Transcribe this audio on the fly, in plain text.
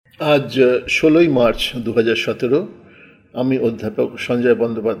আজ 16ই মার্চ 2017। আমি অধ্যাপক সঞ্জয়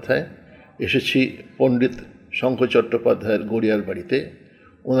বন্দ্যোপাধ্যায় এসেছি পণ্ডিত শঙ্খ চট্টোপাধ্যায়ের গড়িয়ার বাড়িতে।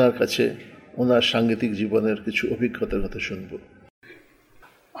 ওনার কাছে ওনার সাংগীতিক জীবনের কিছু অভিজ্ঞতার কথা শুনব।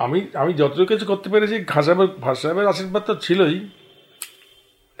 আমি যতটুকু কিছু করতে পেরেছি ভাষাবের আশীর্বাদ তো ছিলই,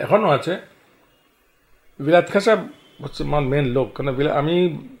 এখনও আছে। বিলাত খাঁ সাহেব হচ্ছে আমার মেন লোক, কারণ আমি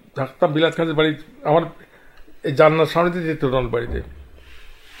থাকতাম বিলাত খাঁ বাড়ি, আমার এই জান্নার সামনে দিয়ে যেত ওনার বাড়িতে।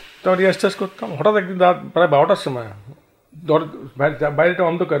 তো আমি রিয়াজ টিয়াজ করতাম। হঠাৎ একদিন রাত প্রায় 12টার সময় বাইরেটা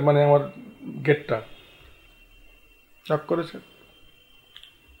অন্ধকার, মানে আমার গেটটা চক করেছে।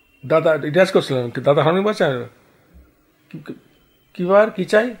 দাদা রিয়াজ করছিলাম, দাদা হারমোনিয়াম বাজায়, কি বার কি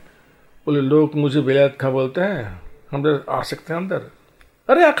চাই? बोले लोग मुझे विलायत खां बोलते हैं, हम आ सकते हैं अंदर?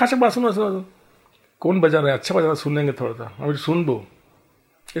 अरे खां से बात सुनो सुनो, कौन बजा रहा है? अच्छा बजा रहा, सुन लेंगे थोड़ा सा। আমি শুনবো,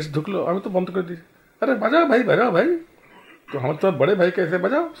 এসে ঢুকলো, আমি তো বন্ধ করে দিই। अरे बजाओ भाई बजाओ भाई, तो हम तो बड़े भाई कैसे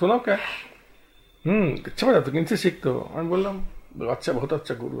बजाओ, सुनाओ क्या? अच्छा बजा, तो किनसे सीखते हो? আমি বললাম अच्छा, बहुत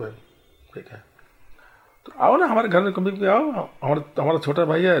अच्छा गुरु है, ठीक है, तो आओ ना हमारे घर में कभी भी आओ, हमारा छोटा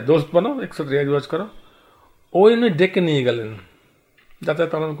भाई है, दोस्त बनो, एक साथ रियाज वाज करो। ওই এমনি ডেকে নিয়ে গেলেন,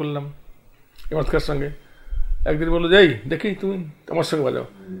 যাতায়াত আরম্ভ করলাম এমাতকার সঙ্গে। একদিন বললো যাই দেখি তুমি আমার সঙ্গে বাজাও।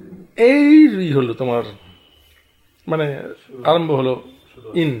 এই হলো তোমার, মানে আরম্ভ হলো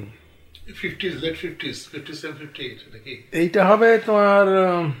ইন 50s, late 50s, 57, 58 নাকি? এইটা হবে তোমার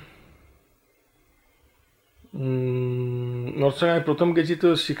ওর সঙ্গে আমি প্রথম গেছি তো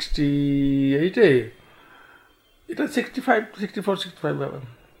 68-এ, এটা 65, 64, 65 হবে।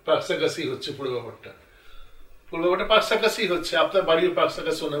 পার্সাকাসি হচ্ছে পুরো ব্যাপারটা, পুরো ব্যাপারটা পার্সাকাসি হচ্ছে। আপনার বাড়িও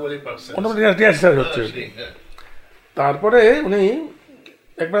পার্সাকাসি, ওনার বাড়ি পার্সাকাসি হচ্ছে। তারপরে উনি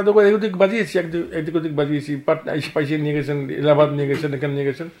একবার দুবার এদিক ওদিক বাজিয়েছি, এদিক ওদিক বাজিয়েছি, পাইসে নিয়ে গেছেন, এলাহাবাদ নিয়ে গেছেন, এখানে নিয়ে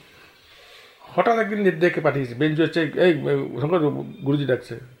গেছেন। হঠাৎ একদিন ডেকে পাঠিয়েছি, বেঞ্চ হচ্ছে, এই শঙ্কর গুরুজি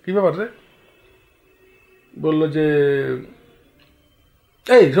ডাকছে। কী ব্যাপার রে? বললো যে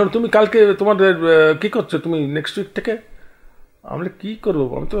এই শোন, তুমি কালকে তোমাদের কী করছো তুমি নেক্সট উইক থেকে? আমি কী করবো,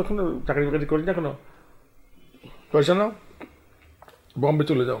 আমি তো এখন চাকরি বাকরি করি না এখনো। পয়সা নাও, বম্বে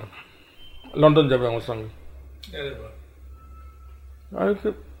চলে যাও, লন্ডন যাবে আমার সঙ্গে। আমি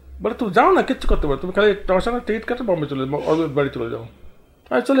বলে তুমি যাও না, কিচ্ছু করতে পারো, তুমি খালি পয়সা না, টিকিট কাটো, বম্বে চলে যাও, বাড়ি চলে যাও।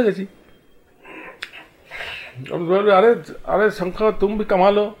 আমি চলে গেছি। अरे अरे शंकर तुम भी कमा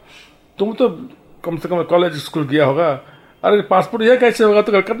लो, तुम तो कम से कम कॉलेज स्कूल गया होगा, अरे पासपोर्ट यह कैसे होगा,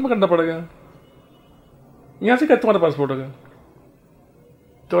 तो कलकत्ता में करना पड़ेगा, यहाँ से क्या तुम्हारा पासपोर्ट होगा?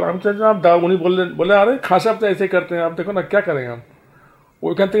 तो रामचंद्र साहब उन्हीं बोले अरे खां साहब तो ऐसे ही करते हैं, आप देखो ना क्या करेंगे हम।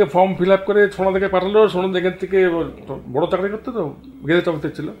 ওইখান থেকে ফর্ম ফিল আপ করে সোনা থেকে পাঠালো, সোনা এখান থেকে বড় চাকরি করতে তো গেজেট অফিসে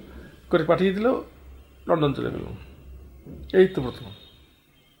ছিল, করে পাঠিয়ে দিল, লন্ডন চলে গেল। এই তো প্রথম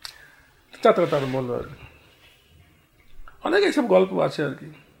যাত্রা তার বললো আর কি। অনেক এইসব গল্প আছে আর কি।